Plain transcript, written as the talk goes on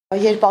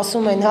Երբ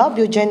ասում են, հա,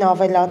 բյուջեն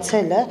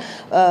ավելացել է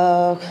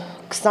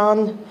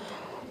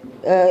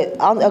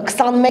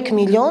 21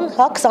 միլիոն,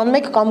 հա,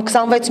 21 կամ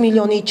 26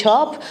 միլիոնի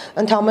չափ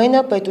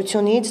ընդամենը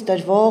պետությունից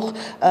տրվող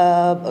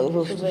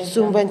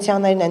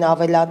սուբվենցիաներն են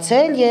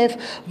ավելացել եւ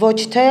ոչ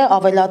թե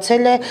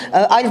ավելացել է,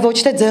 այլ ոչ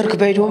թե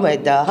ձեռքբերում է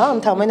դա, հա,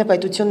 ընդամենը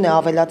պետությունն է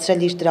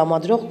ավելացրել իր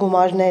տրամադրող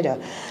գումարները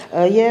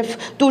եւ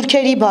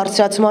турքերի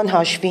բարձրացման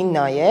հաշվին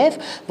նաեւ,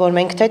 որ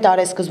մենք թե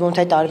տարեսկզբում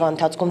թե տարվա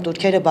ընթացքում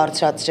турքերը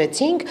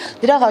բարձրացրեցինք,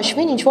 դրա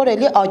հաշվին ինչ որ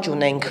էլի աճ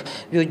ունենք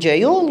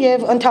բյուջեում եւ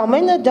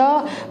ընդամենը դա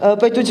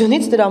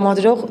պետությունից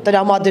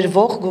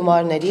տրամադրվող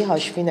գումարների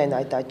հաշվին են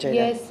այդ աճերը։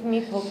 Ես մի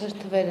փոքր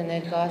թվերը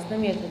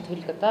ներկայացնեմ, եթե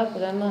թույլ կտաք,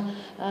 ուրեմն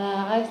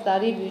այս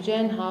տարի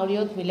բյուջեն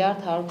 107 միլիարդ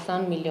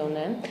 120 միլիոն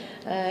է,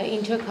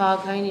 ինչը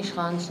քաղաքային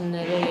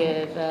իշխանությունները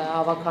եւ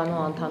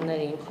ավագանու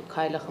անդամներին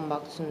քայլը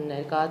խմբակցությունը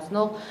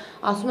ներկայացնող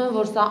ասում են,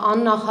 որ սա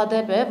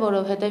աննախադեպ է,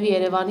 որովհետեւ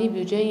Երևանի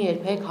բյուջեն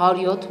երբեք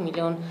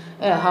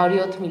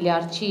 107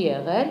 միլիարդ չի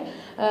եղել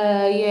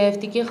եւ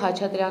Տիկին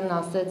Խաչատրյանն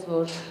ասաց,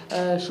 որ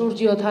շուրջ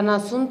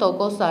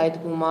 70% այդ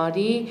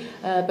գումարի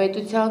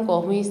պետության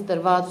կողմից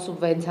տրված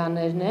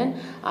սուբվենցիաներն են,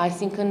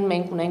 այսինքն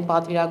մենք ունենք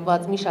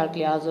պատվիրակված մի շարք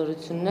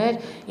լիազորություններ,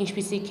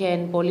 ինչպիսիք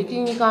են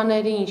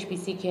պոլիկլինիկաները,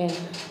 ինչպիսիք են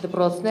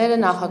դպրոցները,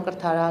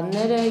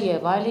 նախակրթարանները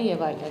եւ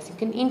այլն,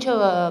 այսինքն ինչը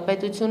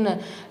պետությունը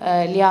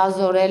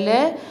լիազորել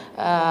է,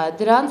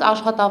 դրանց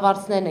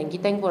աշխատավարձներն են,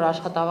 գիտենք, որ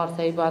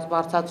աշխատավարձերի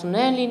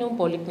բարձրացումներ են լինում,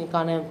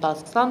 պոլիկլինիկաներում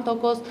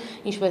 10-20%,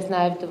 ինչպես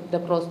նաեւ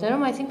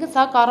դպրոցներում, այսինքն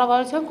սա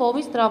կառավարության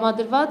կողմից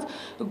տրամադրված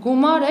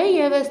գումար է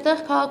եւ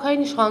այստեղ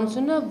քաղաքային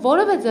իշխանությունը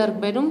որևէ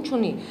ձեռքբերում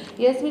չունի։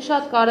 Ես մի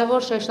շատ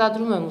կարեւոր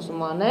շեշտադրում եմ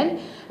ուզում անել,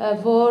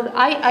 որ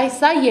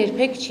սա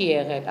երբեք չի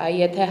եղել,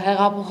 եթե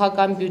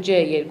հեղափոխական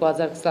բյուջե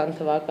 2020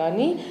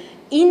 թվականի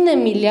 9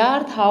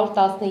 միլիարդ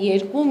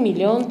 112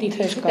 միլիոն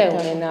դիֆիցիտ է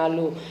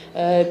ունենալու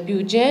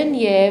բյուջեն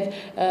եւ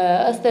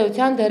ըստ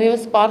էության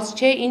դեռևս պարզ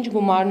չէ ինչ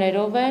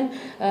գումարներով են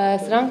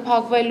սրանք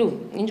փակվելու,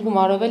 ինչ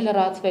գումարով են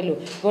լրացվելու,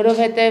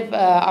 որովհետեւ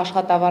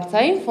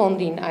աշխատավարձային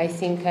ֆոնդին,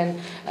 այսինքն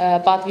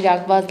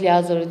պատվիրակված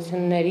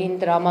լիազորություններին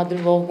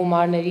տրամադրվող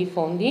գումարների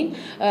ֆոնդին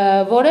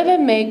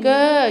որևէ մեկը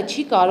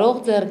չի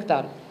կարող ձեռք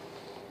տալ։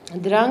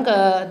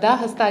 Դա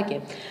հստակ է։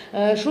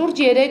 Շուրջ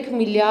 3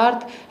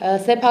 միլիարդ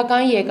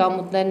սեփական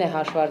եկամուտներն է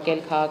հաշվարկել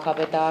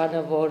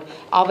քաղաքապետարանը, որ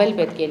ավել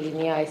պետք է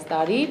լինի այս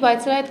տարի,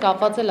 բայց սրա հետ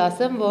կապված էլ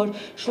ասեմ, որ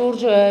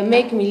շուրջ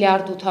 1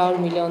 միլիարդ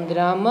 800 միլիոն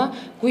դրամը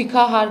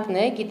գույքահարկն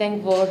է, գիտենք,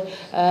 որ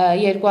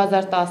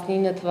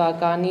 2019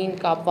 թվականին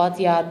կապված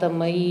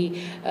ԵԱՏՄ-ի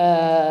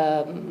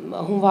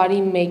հունվարի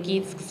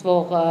 1-ից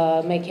սկսվող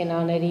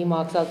մեքենաների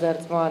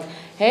մաքսաձեռծման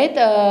հետ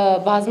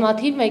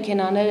բազմաթիվ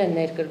մեքենաներ են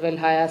ներկրվել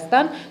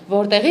Հայաստան,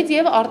 որտեղից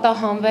եւ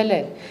արտահանվել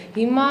են։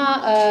 Հիմա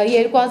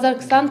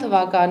 2020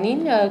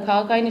 թվականին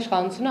քաղաքային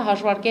իշխանությունը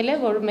հաշվարկել է,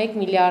 որ 1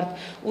 միլիարդ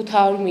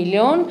 800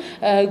 միլիոն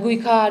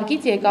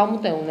գույքահարկից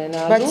եկամուտ է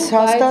ունենալու, բայց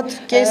հաստատ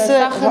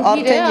կեսը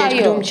արդեն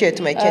երկրում չի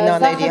այդ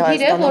մեքենաների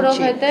Հայաստանում չի։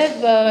 Որովհետեւ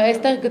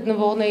այստեղ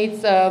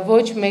գտնվողներից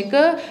ոչ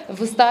մեկը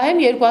վստահ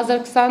եմ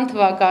 2020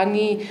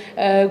 թվականի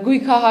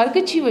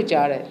գույքահարկը չի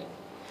վճարել։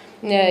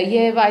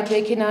 Եվ այդ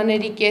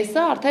մեքենաների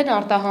կեսը արդեն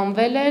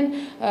արտահանվել են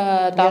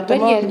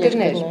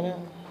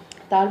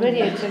տարբեր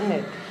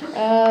երկրներ։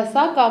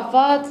 Սա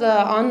կապված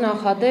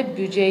աննախադեպ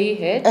բյուջեի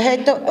հետ։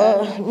 Հետո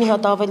մի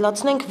հատ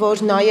ավելացնենք, որ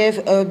նաև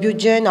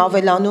բյուջեն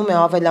ավելանում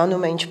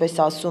է, ինչպես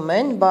ասում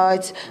են,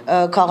 բայց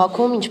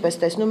քաղաքում, ինչպես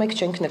տեսնում եք,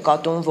 չենք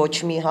նկատում ոչ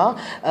մի, հա,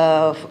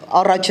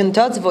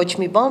 առաջընթաց, ոչ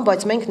մի բան,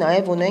 բայց մենք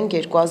նաև ունենք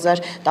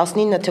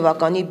 2019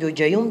 թվականի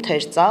բյուջեում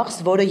թերծախս,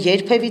 որը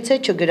երբևիցե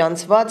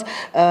չգրանցված,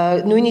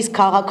 նույնիսկ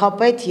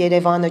քաղաքապետ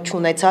Երևանը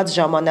չունեցած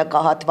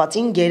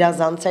ժամանակահատվածին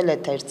գերազանցել է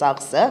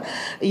թերծախսը,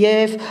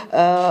 եւ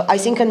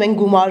այսինքն մենք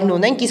գումարն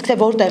ունենք, իսկ թե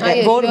որտեղ է,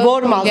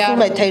 որ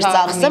մասում է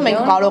թերծախսը, մենք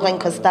կարող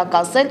ենք հստակ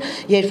ասել,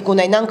 երբ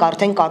կունենանք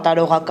արդեն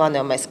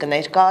կատարողականը մեզ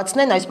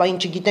կներկայացնեն, այս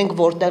բանը չգիտենք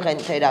որտեղ են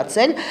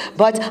թերացել,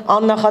 բայց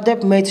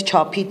աննախադեպ մեծ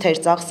չափի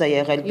թերծախս է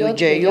եղել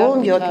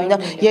բյուջեում, 7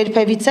 միլիոն,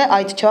 երբևիցե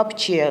այդ չափ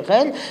չի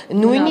եղել,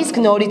 նույնիսկ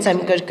նորից եմ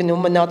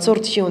կրկնում,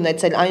 մնացորդ չի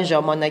ունեցել այն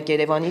ժամանակ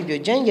Երևանի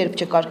բյուջեն, երբ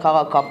չկար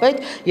քաղաքապետ,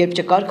 երբ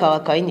չկար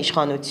քաղաքային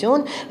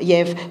իշխանություն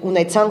եւ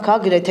ունեցանք հա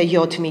գրեթե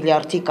 7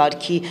 միլիարդի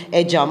կարգի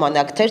այդ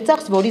ժամանակ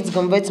թերծախս, որից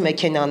գնվեց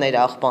մեքենաներ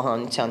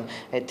աղբահանության,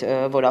 այդ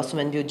որ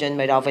ասում են բյուջեն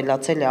մեր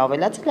ավելացել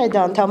է,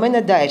 դա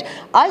ընդամենը դա էր։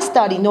 Այս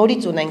տարի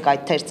նորից ունենք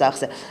այդ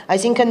թերծախսը,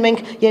 այսինքն մենք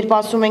երբ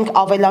ասում ենք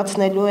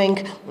ավելացնելու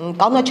ենք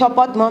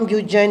կանաչապատման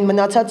բյուջեն,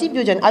 մնացածի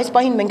բյուջեն, այս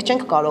պահին մենք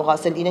չենք կարող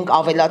ասել իրենք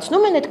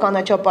ավելացնում են այդ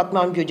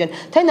կանաչապատման բյուջեն,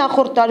 թե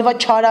նախորդ տարվա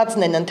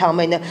չարածն են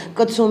ընդամենը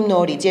կցում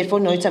նորից, երբ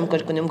որ նորից եմ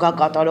կրկնում գա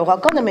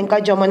կատարողականը, մենք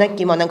այդ ժամանակ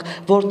կիմանանք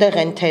որտեղ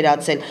են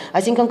թերացել,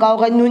 այսինքն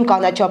կարող է նույն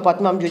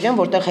կանաչապատման բյուջեն,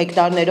 որտեղ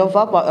հեկտարներով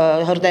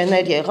հրդեհ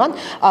ուժեղներ եղան,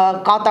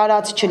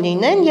 կատարած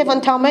չլինեն եւ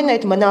ընդամենը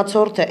այդ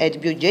մնացորդը այդ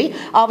բյուջեի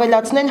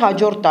ավելացնեն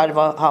հաջորդ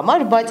տարվա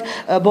համար, բայց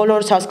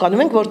բոլորս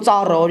հասկանում ենք, որ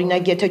ծառը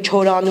օրինակ եթե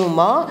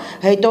չորանում է,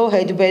 հետո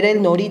հետ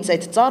բերել նորից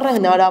այդ ծառը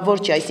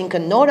հնարավոր չի,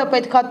 այսինքն նորը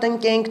պետքա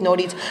տնկենք,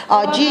 նորից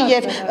աճի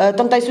եւ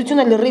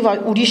տնտեսությունը լրիվ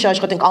ուրիշ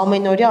աշխատանք,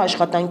 ամենօրյա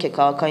աշխատանք է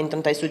քաղաքային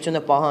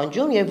տնտեսությունը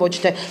պահանջում եւ ոչ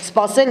թե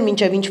սпасել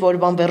մինչեւ ինչ որ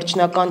բան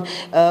վերջնական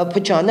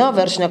փչանա,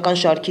 վերջնական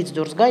շարքից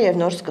դուրս գա եւ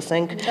նոր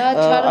սկսենք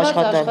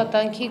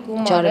աշխատանքի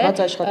գումար է,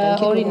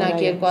 օրինակ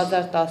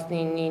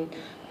 2019-ին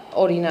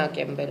օրինակ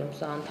եմ բերում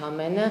սա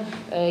ընդամենը,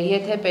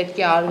 եթե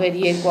պետք է արվեր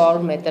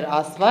 200 մետր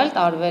ասֆալտ,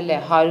 արվել է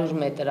 100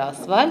 մետր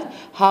ասֆալտ,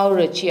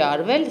 100-ը չի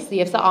արվել,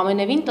 եւ սա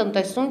ամենևին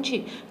տնտեսում չի։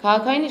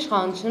 Քաղաքային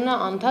իշխանությունը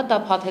անդադ դա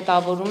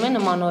փաթեթավորում է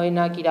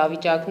նմանօրինակ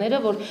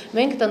իրավիճակները, որ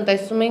մենք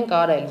տնտեսում ենք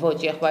արել, ոչ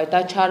եղբայր,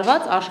 դա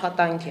չարված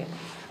աշխատանք է։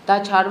 Դա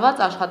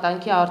չարված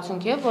աշխատանքի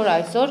արդյունք է, որ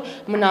այսօր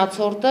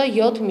մնացորդը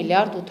 7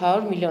 միլիարդ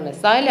 800 միլիոն է,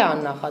 սա էլ է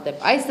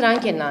աննախադեպ, այս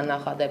սրանք են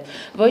աննախադեպ,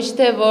 ոչ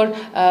թե որ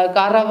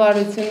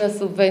կառավարությունը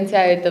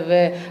սուբվենցիա է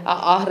տվել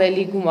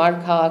ահռելի գումար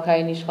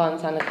քաղաքային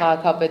իշխանությանը,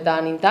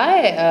 քաղաքապետարանին, դա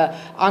է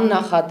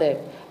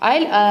աննախադեպ,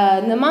 այլ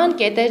նման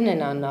կետերն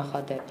են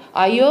աննախադեպ,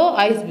 այո,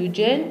 այս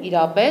բյուջեն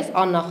իրապես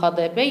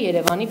աննախադեպ է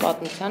Երևանի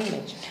պատմության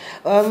մեջ։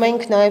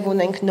 Մենք նաև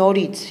ունենք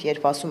նորից,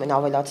 երբ ասում են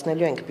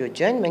ավելացնելու ենք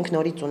բյուջեն, մենք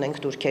նորից ունենք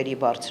տուրքերի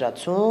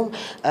բարձրացում,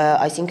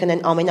 այսինքն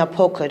են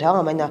ամենափոքր,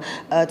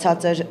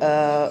 ամենացածր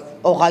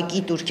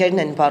օղակի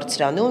տուրքերն են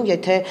բարձրանում,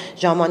 եթե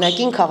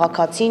ժամանակին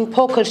քաղաքացին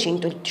փոքր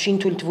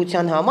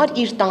շինթույլտվության համար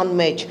իր տան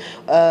մեջ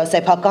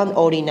սեփական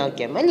օրինակ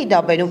եմ, էլի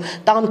դա բերում,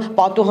 տան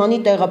պատուհանի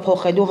տեղը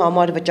փոխելու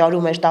համար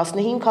վճարում էր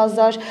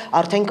 15,000,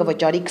 արդեն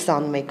կվճարի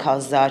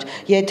 21,000,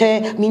 եթե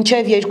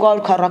մինչև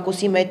 200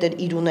 քառակուսի մետր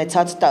իր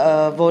ունեցած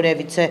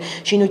որևիցե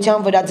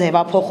շինության վրա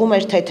ձևափոխում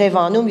էր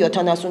թեթևանում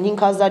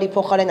 75,000-ի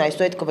փոխարեն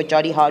այսօր այդ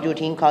կվճարի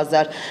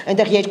 105,000,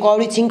 այնտեղ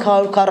 200-ից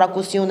 500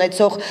 քառակուսի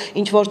ունեցող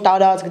ինչ որ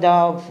տարածք դա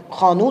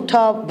խանութ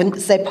է,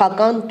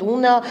 սեփական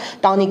տուն է,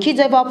 տանիքի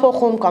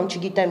ձևափոխում կամ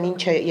չգիտեմ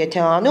ինչ է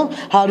եթե անում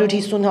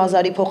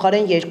 150,000-ի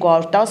փոխարեն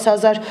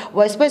 210,000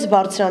 ու այսպես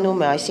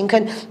բարձրանում է,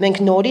 այսինքն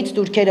մենք նորից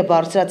տուրքերը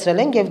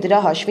բարձրացրել ենք եւ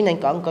դրա հաշվին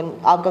ենք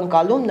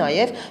ակնկալում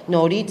նաեւ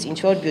նորից ինչ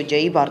որ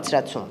բյուջեի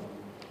բարձրացում։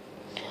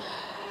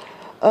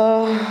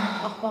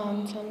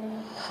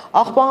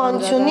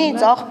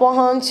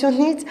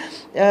 Աղբահանությունից,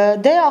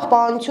 դե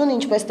աղբահանություն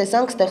ինչպես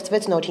տեսանք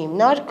ստեղծվեց նոր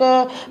հիմնարկը,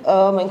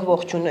 մենք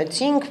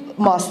ողջունեցինք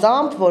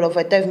մասամբ,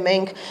 որովհետև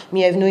մենք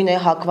միևնույն է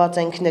հակված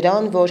ենք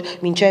նրան, որ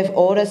մինչև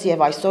օրս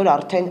եւ այսօր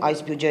արդեն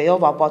այս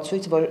բյուջեով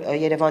ապացույց, որ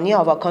Երևանի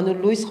ավագանու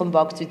լույս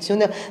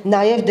խմբակցությունը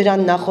նաեւ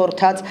դրան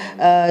նախորդած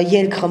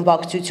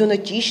ելք-խմբակցությունը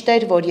ճիշտ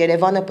էր, որ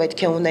Երևանը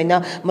պետք է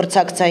ունենա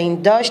մրցակցային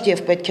դաշտ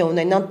եւ պետք է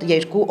ունենա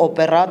երկու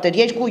օպերատոր,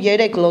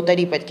 2-3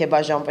 լոտերի պետք է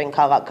բաժանվեն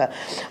քաղաքը։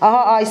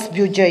 Ահա այս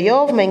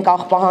բյուջեով մենք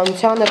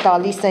աղբահանությանը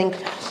տալիս ենք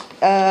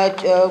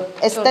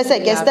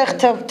տեսեք, այստեղ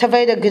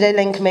թվերը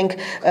գրել ենք մենք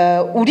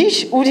ուրիշ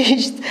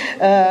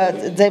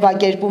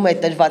ձևակերպում է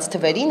տրված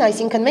թվերին,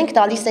 այսինքն մենք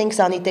տալիս ենք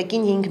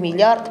սանիտեկին 5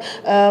 միլիարդ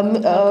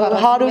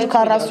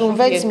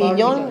 146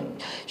 միլիոն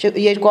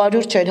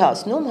 200 չէր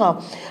հասնում, հա,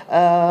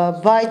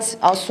 բայց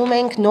ասում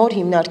ենք նոր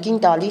հիմնարկին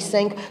տալիս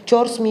ենք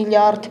 4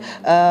 միլիարդ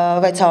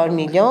 600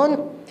 միլիոն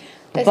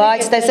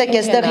Բայց տեսեք,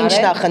 այստեղ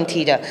ինչն է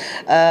խնդիրը,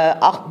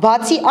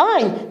 բացի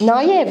այն,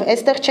 նաև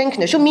այստեղ չենք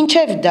նշում,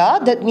 մինչև դա,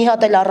 մի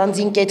հատ էլ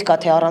առանձին կետ կա,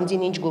 թե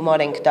առանձին ինչ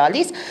գումար ենք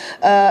տալիս,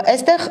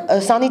 այստեղ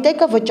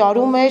սանիտեկը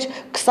վճարում էր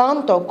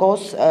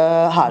 20%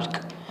 հարկ,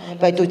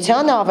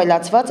 պետությանը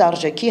ավելացված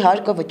արժեքի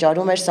հարկը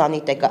վճարում էր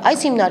սանիտեկը,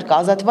 այս հիմնարկը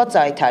ազատված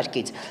է այդ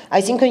հարկից,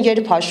 այսինքն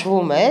երբ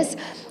հաշվում ես,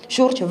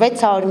 շուրջ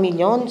 600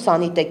 միլիոն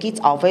սանիտեկից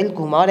ավել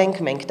գումար ենք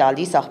մենք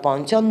տալիս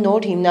աղբահանության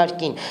նոր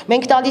հիմնարկին։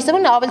 Մենք տալիս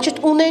ենք ավել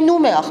ճիշտ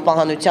ունենում է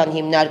աղբահանության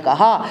հիմնարկը,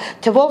 հա,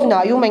 թվով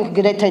նայում ենք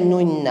գրեթե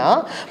նույնն է,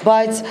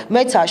 բայց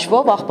մեծ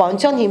հաշվով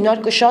աղբահանության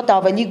հիմնարկը շատ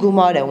ավելի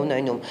գումար է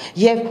ունենում։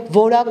 Եվ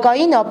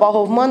որակային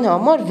ապահովման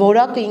համար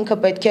որակը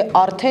ինքը պետք է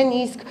արդեն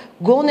իսկ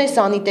գոնե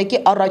սանիտեկի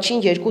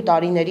առաջին 2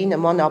 տարիների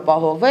նման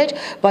ապահոver,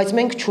 բայց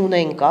մենք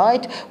չունենք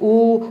այդ ու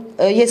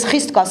ես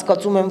խիստ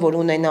կասկածում եմ, որ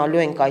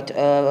ունենալու ենք այդ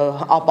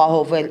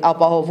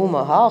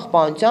ապահովումը, հա,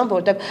 աղբահանության,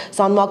 որտեղ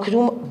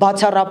սանմակրում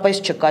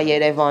բացառապես չկա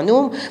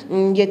Երևանում,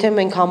 եթե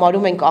մենք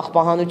համարում ենք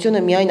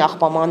աղբահանությունը միայն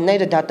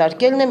աղբամանները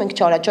դատարկելն է, մենք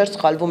չարաչար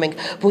սխալվում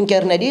ենք,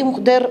 բունկերների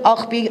դեռ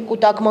աղբի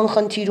կուտակման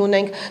խնդիր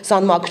ունենք,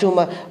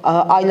 սանմակրումը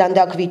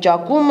այլանդակ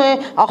վիճակում է,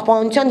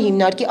 աղբահանության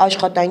հիմնարկի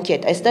աշխատանքի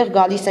հետ, այստեղ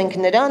գալիս ենք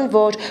նրան,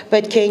 որ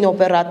պետք էին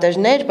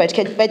օպերատորներ,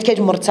 պետք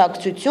էր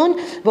մրցակցություն,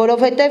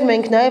 որովհետև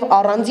մենք նաև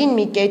առանձին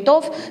մի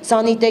կետով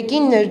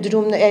սանիտեկին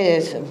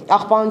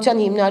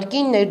աղբահանության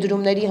հիմնարկին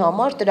ներդրումների ծրագրերի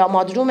համար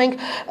տրամադրում ենք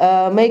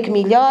 1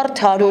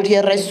 միլիարդ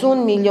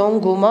 130 միլիոն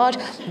գումար,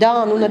 դա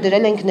անունը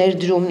դրել ենք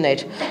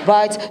ներդրումներ,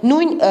 բայց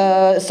նույն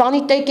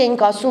սանիտեկ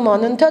ենք ասում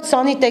անընդհատ,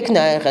 սանիտեկն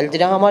է եղել,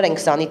 դրա համար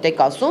ենք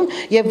սանիտեկ ասում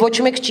եւ ոչ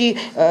մեկ չի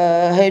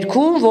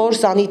հերքում, որ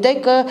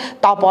սանիտեկը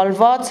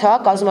տապալված, հա,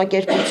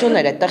 կազմակերպություն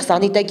էր, այդտեղ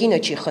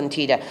սանիտեկինը չի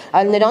խնդիրը,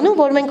 այլ նրանում,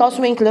 որ մենք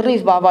ասում ենք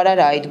լրիվ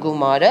բավարար է այդ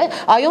գումարը,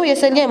 այո,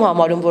 ես էլի եմ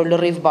համարում, որ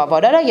լրիվ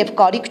բավարար է եւ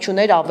կարիք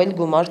չուներ ավել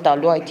գումար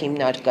տալու այդ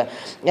հիմնարկը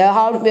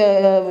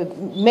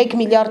 1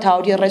 միլիարդ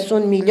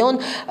 130 միլիոն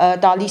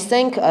տալիս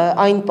ենք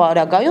այն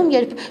պարագայում,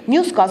 երբ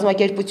մյուս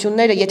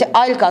կազմակերպությունները, եթե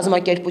այլ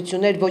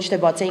կազմակերպություններ ոչ թե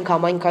բացեինք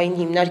համայնքային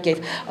հիմնարկ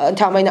եւ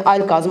ընդհանրապես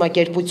այլ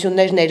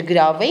կազմակերպություններ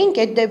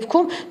ներգրավեինք, այդ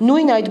դեպքում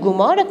նույն այդ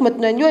գումարը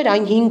մտնելու էր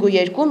այն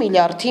 5.2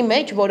 միլիարդի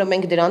մեջ, որը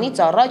մենք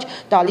դրանից առաջ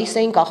տալիս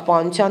էինք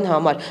աղբանության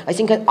համար,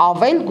 այսինքն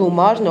ավել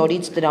գումար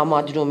նորից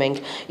տրամադրում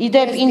ենք։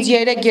 Իդեպ ինձ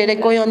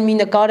երեկոյան մի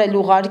նկար էլ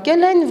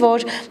ուղարկել են,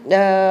 որ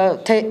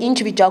թե ինչ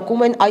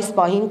վիճակում են այս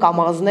պահին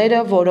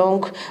կամազները,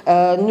 որոնք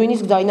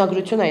նույնիսկ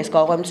ձայնագրություն է ես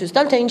կարող եմ ցույց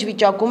տալ, թե ինչ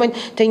վիճակում են,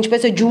 թե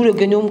ինչպես է ջուրը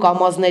գնում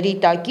կամազների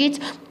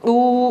տակից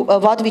ու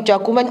վատ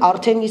վիճակում են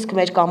արդեն իսկ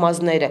մեր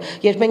կամազները։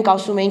 Երբ մենք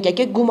ասում ենք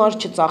եկեք գումար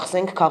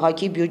չծախսենք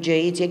քաղաքի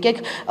բյուջեից,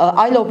 եկեք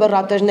այլ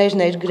օպերատորներ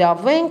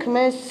ներգրավենք,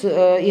 մեզ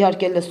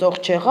իհարկե լսող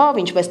չեղավ,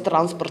 ինչպես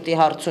տրանսպորտի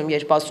հարցում,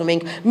 երբ ասում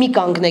ենք մի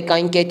կանգնեք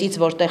այն կետից,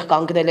 որտեղ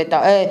կանգնել է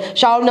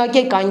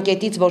շարունակեք այն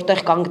կետից,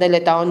 որտեղ կանգնել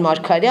է Տաոն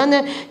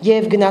Մարգարյանը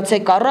եւ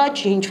գնացեք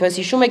առաջ,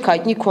 ինչպես հիշում եք,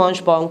 հայտնի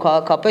Քուանշ պարոն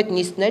քաղաքապետ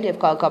նիստներ եւ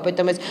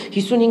քաղաքապետը մեզ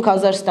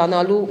 55,000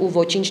 ստանալու ու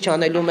ոչինչ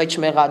չանելու մեջ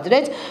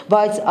մեղադրեց,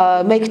 բայց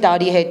 1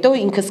 տարի հետո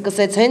ինքը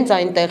սկսեց հենց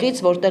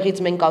այնտեղից,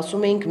 որտեղից մենք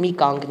ասում էինք մի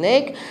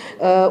կանգնեք,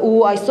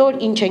 ու այսօր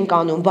ինչ ենք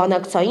անում,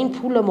 բանակցային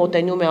փուլը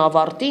մոտենում է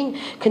ավարտին,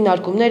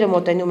 քննարկումները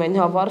մոտենում են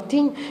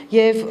ավարտին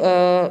եւ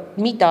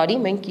մի տարի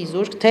մենք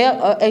իզուր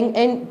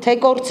թե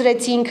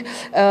կորցրեցինք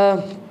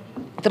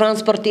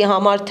տրանսպորտի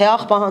համար, թե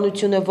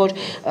աղբահանությունը, որ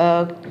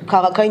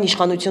քաղաքային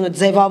իշխանությունը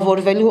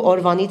ձևավորվելու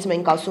օրվանից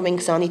մենք ասում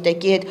ենք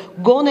սանիտեկի հետ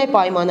գոնե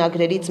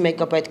պայմանագրերից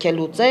մեկը պետք է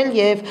լուծել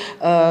եւ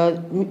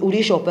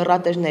ուրիշ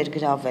օպերատոր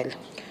ներգրավել։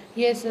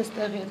 Ես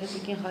այստեղ եթե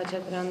Տիկին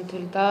Խաչատրյանը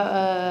թույլ տա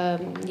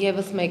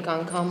եւս մեկ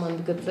անգամ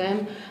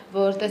ընդգծեմ,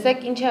 որ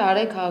տեսեք ինչ է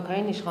արել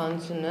քաղաքային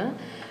իշխանությունը,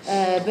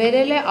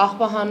 բերել է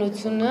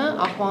աղբահանությունը,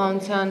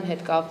 աղբահանության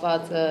հետ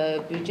կապված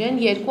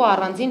բյուջեն 2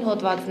 առանձին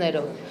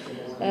հոդվածներով։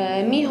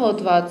 Մի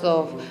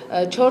հոդվածով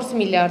 4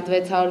 միլիարդ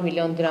 600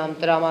 միլիոն դրամ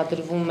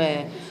տրամադրվում է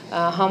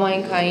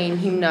համայնքային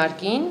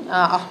հիմնարկին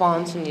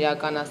աղբահանություն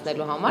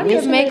իրականացնելու համար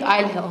եւ մեկ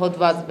այլ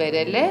հոդված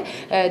բերել է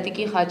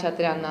Տիկին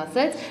Խաչատրյանն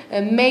ասեց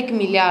 1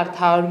 միլիարդ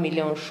 100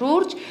 միլիոն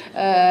շուրջ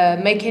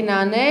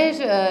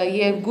մեքենաներ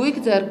եւ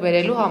գույք ձեռք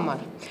բերելու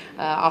համար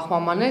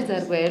աղբամաններ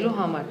ձեռք բերելու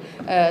համար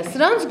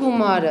սրանց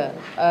գումարը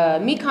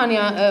մի քանի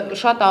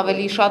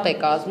շատ է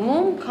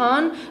կազմում,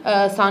 քան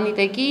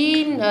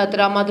սանիտեկին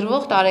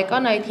տրամադրվող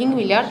տարեկան այդ 5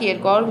 միլիարդ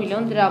 200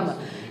 միլիոն դրամը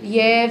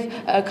եւ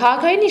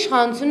քաղաքային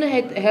իշխանությունը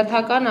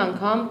հերթական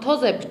անգամ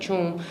թոզ է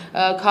փչում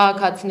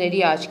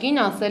քաղաքացիների աչքին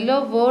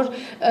ասելով որ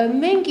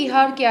մենք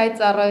իհարկե այդ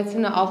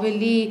ծառայությունը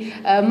ավելի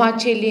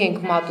մատչելի ենք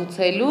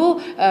մատուցելու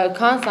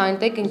քան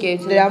սանիտեկ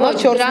ընկերությունը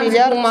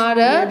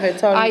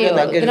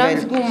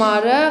դրանց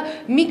գումարը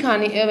մի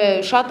քանի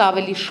շատ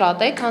ավելի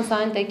շատ է քան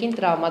սանիտեկին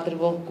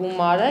տրամադրվող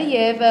գումարը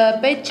եւ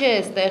պետք չէ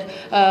այստեղ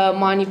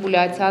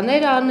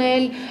մանիպուլյացիաներ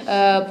անել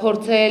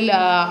փորձել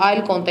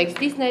այլ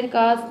կոնտեքստից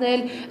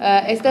ներկայացնել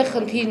այստեղ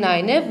խնդիրն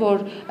այն է,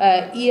 որ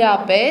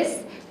իրապես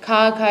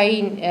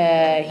քաղաքային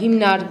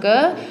հիմնարկը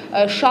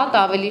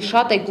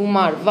շատ է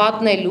գումար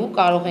վատնելու,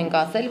 կարող ենք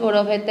ասել,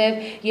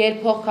 որովհետև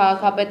երբ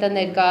փոխքաղաքապետը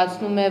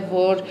ներկայացնում է,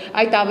 որ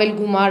այդ ավել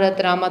գումարը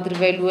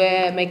տրամադրվելու է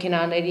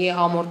մեքենաների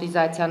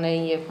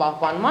ամորտիզացիաներին եւ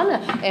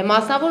պահպանմանը,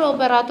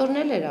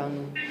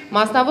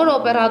 մասնավոր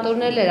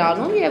օպերատորներ էր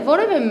անում եւ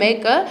որևէ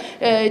մեկը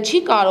չի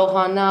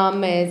կարողանա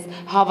մեզ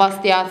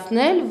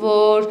հավաստիացնել,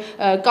 որ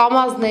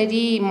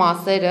կամազների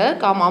մասերը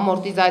կամ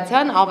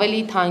ամորտիզացիան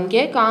ավելի թանկ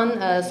է, քան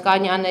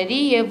Սկանյաների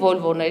եւ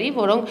Վոլվոների,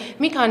 որոնք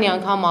մի քանի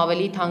անգամ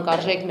ավելի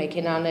թանկարժեք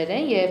մեքենաներ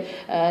են եւ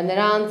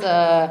նրանց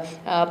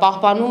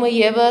պահպանումը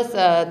եւս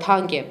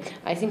թանկ է։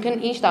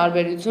 Այսինքն ինչ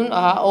տարբերություն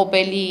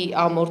Opel-ի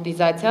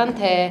ամորտիզացիան,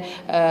 թե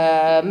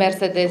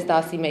Mercedes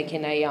 10-ի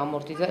մեքենայի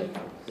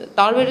ամորտիզացիան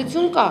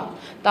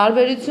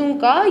տարբերություն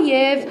կա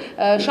եւ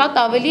շատ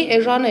ավելի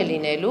էժան է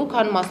լինելու,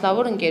 քան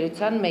մասնավոր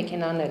ընկերության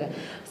մեքենաները։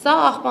 Սա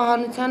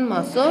աղբահանության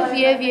մասով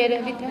եւ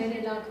երևի թե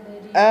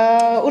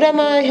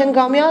ուրեմն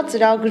հնգամյա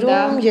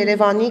ծրագրում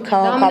Երևանի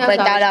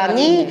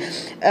քաղաքապետարանի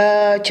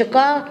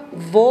չկա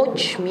ոչ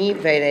մի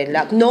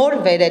վերելակ, նոր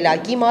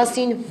վերելակի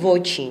մասին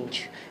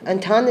ոչինչ։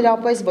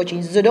 Ընդհանրապես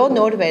ոչինչ, 0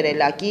 նոր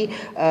վերելակի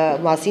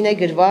մասին է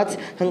գրված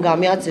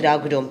հնգամյա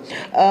ծրագրում։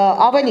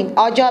 Ավելին,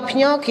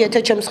 աջափնյակ,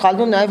 եթե չեմ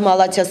սխալվում, նաև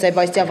Մալաթիա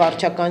Սեբաստիա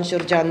վարչական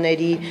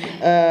շրջանների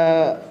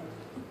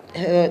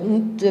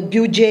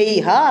բյուջեի,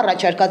 հա,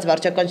 առաջարկած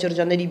վարչական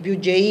շրջանների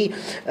բյուջեի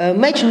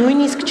մեջ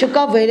նույնիսկ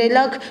չկա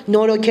վերելակ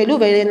նորոգելու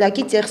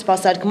վերելակի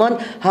ցեղսպասարկման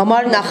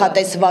համար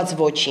նախատեսված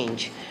ոչինչ։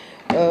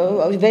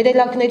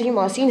 վերելակների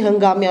մասին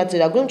հնգամյա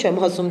ծրագրում, չեմ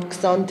ասում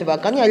 20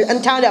 թվականի, այլ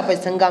ընդհանրապես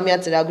հնգամյա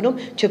ծրագրում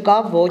չկա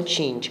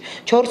ոչինչ։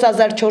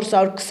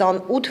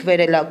 4428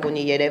 վերելակ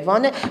ունի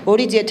Երևանը,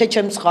 որից եթե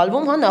չեմ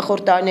սխալվում, հա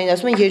նախորդ տարիներին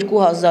ասում են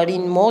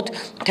 2000-ին մոտ,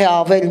 թե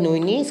ավել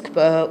նույնիսկ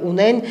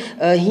ունեն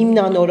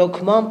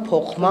հիմնանորոգման,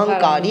 փոխման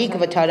կարիք,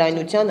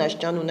 վթարայնության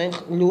աշճան ունեն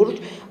լուրջ,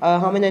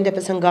 համենայն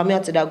դեպս հնգամյա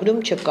ծրագրում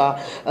չկա,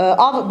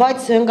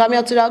 բայց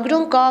հնգամյա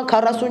ծրագրում կա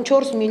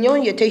 44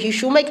 միլիոն, եթե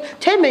հիշում եք,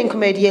 թե մենք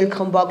մեր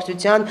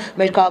ելքխմբակցության,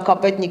 մեր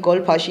քաղաքապետ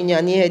Նիկոլ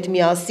Փաշինյանի հետ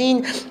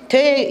միասին,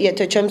 թե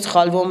եթե չեմ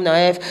սխալվում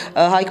նաև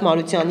Հայկ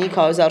Մարությանի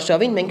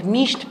քարոզարշավին մենք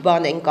միշտ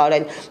բան ենք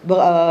արել,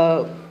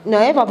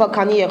 նաև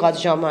ավագանի եղած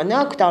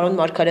ժամանակ Տարոն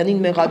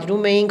Մարգարյանին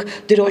մեղադրում էինք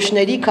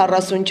դրոշների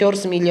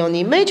 44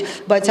 միլիոնի մեջ,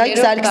 բայց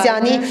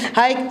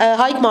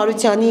Հայկ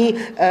Մարությանի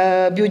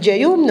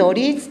բյուջեում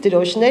նորից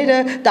դրոշները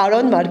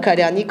Տարոն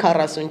Մարգարյանի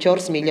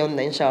 44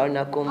 միլիոնն են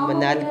շարունակում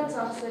մնալ։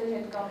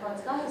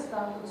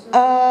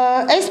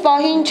 Այս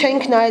պահին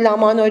չենք նայել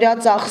ամանորյա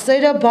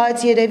ծախսերը,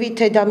 բայց երևի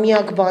թե դա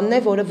միակ բանն է,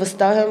 որը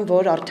վստահ եմ,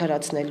 որ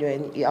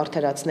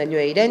արդարացնելու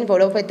է իրեն,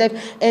 որովհետև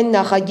այն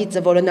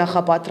նախագիծը, որը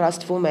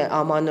նախապատրաստվում է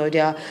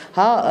ամանորյա,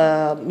 հա,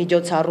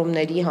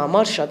 միջոցառումների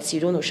համար շատ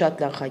սիրուն ու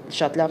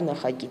շատ լավ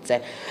նախագիծ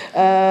է։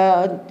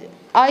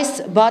 Այս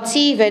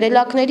բացի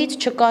վերելակներից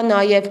չկա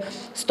նաև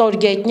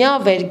ստորգետնյա,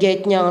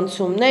 վերգետնյա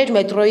անցումներ,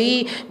 մետրոյի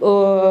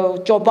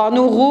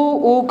ճոպանուղու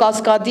ու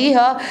կասկադի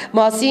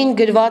մասին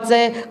գրված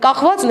է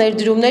կախված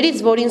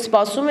ներդրումներից, որին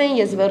սպասում էին,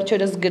 ես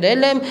վերջերս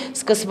գրել եմ,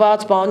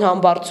 սկսված պարոն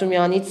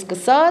Համբարձումյանից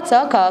սկսած,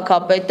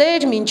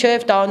 քաղաքապետեր,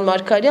 մինչև Տարոն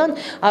Մարգարյան,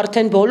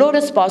 արդեն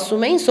բոլորը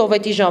սպասում էին,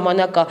 սովետի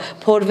ժամանակա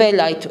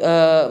փորվել այդ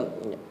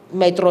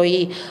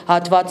մետրոյի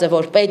հատվածը,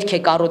 որ պետք է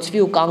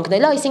կառուցվի ու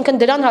կանգնել, այսինքն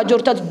դրան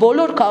հաջորդած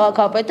բոլոր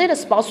քաղաքապետերը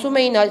սպասում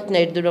էին այդ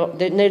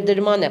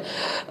ներդրմանը։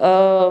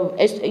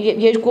 Այս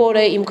 2 օր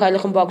է իմ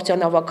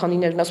քայլախմբակցության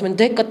ավագանիներն ասում են,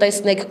 դե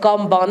կտեսնեք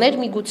կամ բաներ,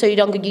 միգուցե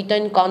իրանք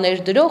գիտեն կա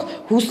ներդրող,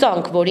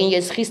 հուսանք, որին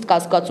ես խիստ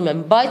կասկածում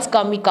եմ, բայց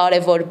կա մի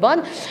կարևոր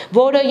բան,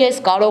 որը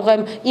ես կարող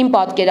եմ իմ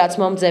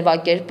պատկերացմամբ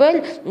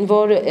ձևակերպել,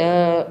 որ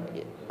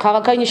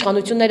քաղաքային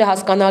իշխանությունները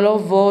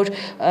հասկանալով, որ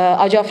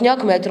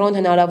աջափնյակ մետրոն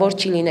հնարավոր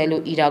չի լինելու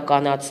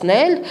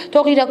իրականացնել,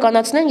 թող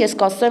իրականացնեն, ես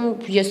կասեմ,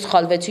 ես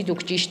սխալվեցի,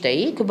 դուք ճիշտ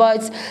էիք,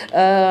 բայց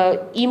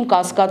իմ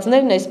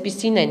կասկածներն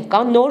այսպիսին են,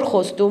 կա նոր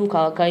խոստում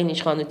քաղաքային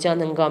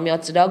իշխանության հնգամյա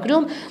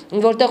ծրագրում,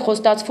 որտեղ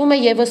խոստացվում է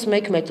եւս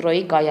մեկ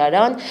մետրոյի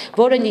կայարան,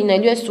 որը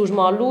լինելու է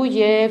Սուրմալու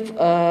եւ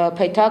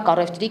Փեթակ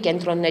առևտրի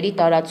կենտրոնների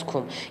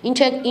տարածքում։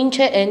 Ինչ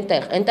է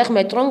այնտեղ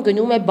մետրոն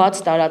գնում է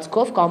բաց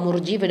տարածքով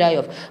կամուրջի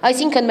վրայով,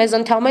 այսինքն մեզ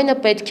ընդամենը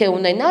պետք է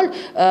ունենալ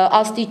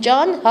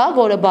աստիճան, հա,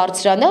 որը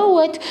բարձրանա ու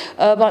այդ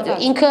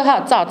ինքը, հա,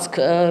 ծածկ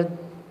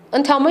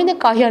ընդամենը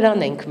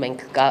կայարան ենք մենք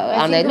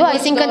անելու,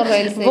 այսինքն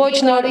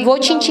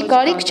ոչինչի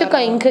կարիք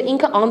չկա,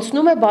 ինքը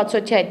անցնում է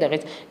բացօթյա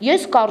այդտեղից։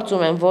 Ես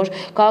կարծում եմ, որ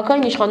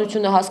քաղաքային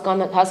իշխանությունը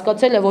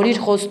հասկացել է, որ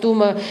իր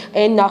խոստումը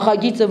այն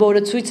նախագիծը,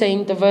 որը ցույց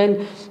էին տվել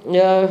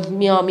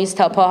մի ամիս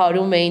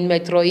թափահարում էին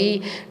մետրոյի,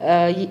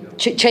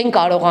 չեն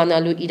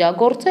կարողանալու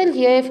իրագործել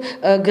եւ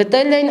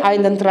գտել են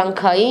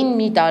այլընտրանքային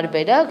մի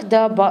տարբերակ,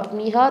 դա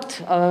մի հատ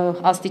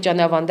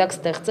աստիճանավանդակ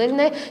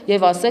ստեղծելն է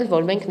եւ ասել,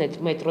 որ մենք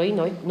մետրոյի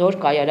նոր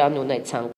կայարան ունեցանք։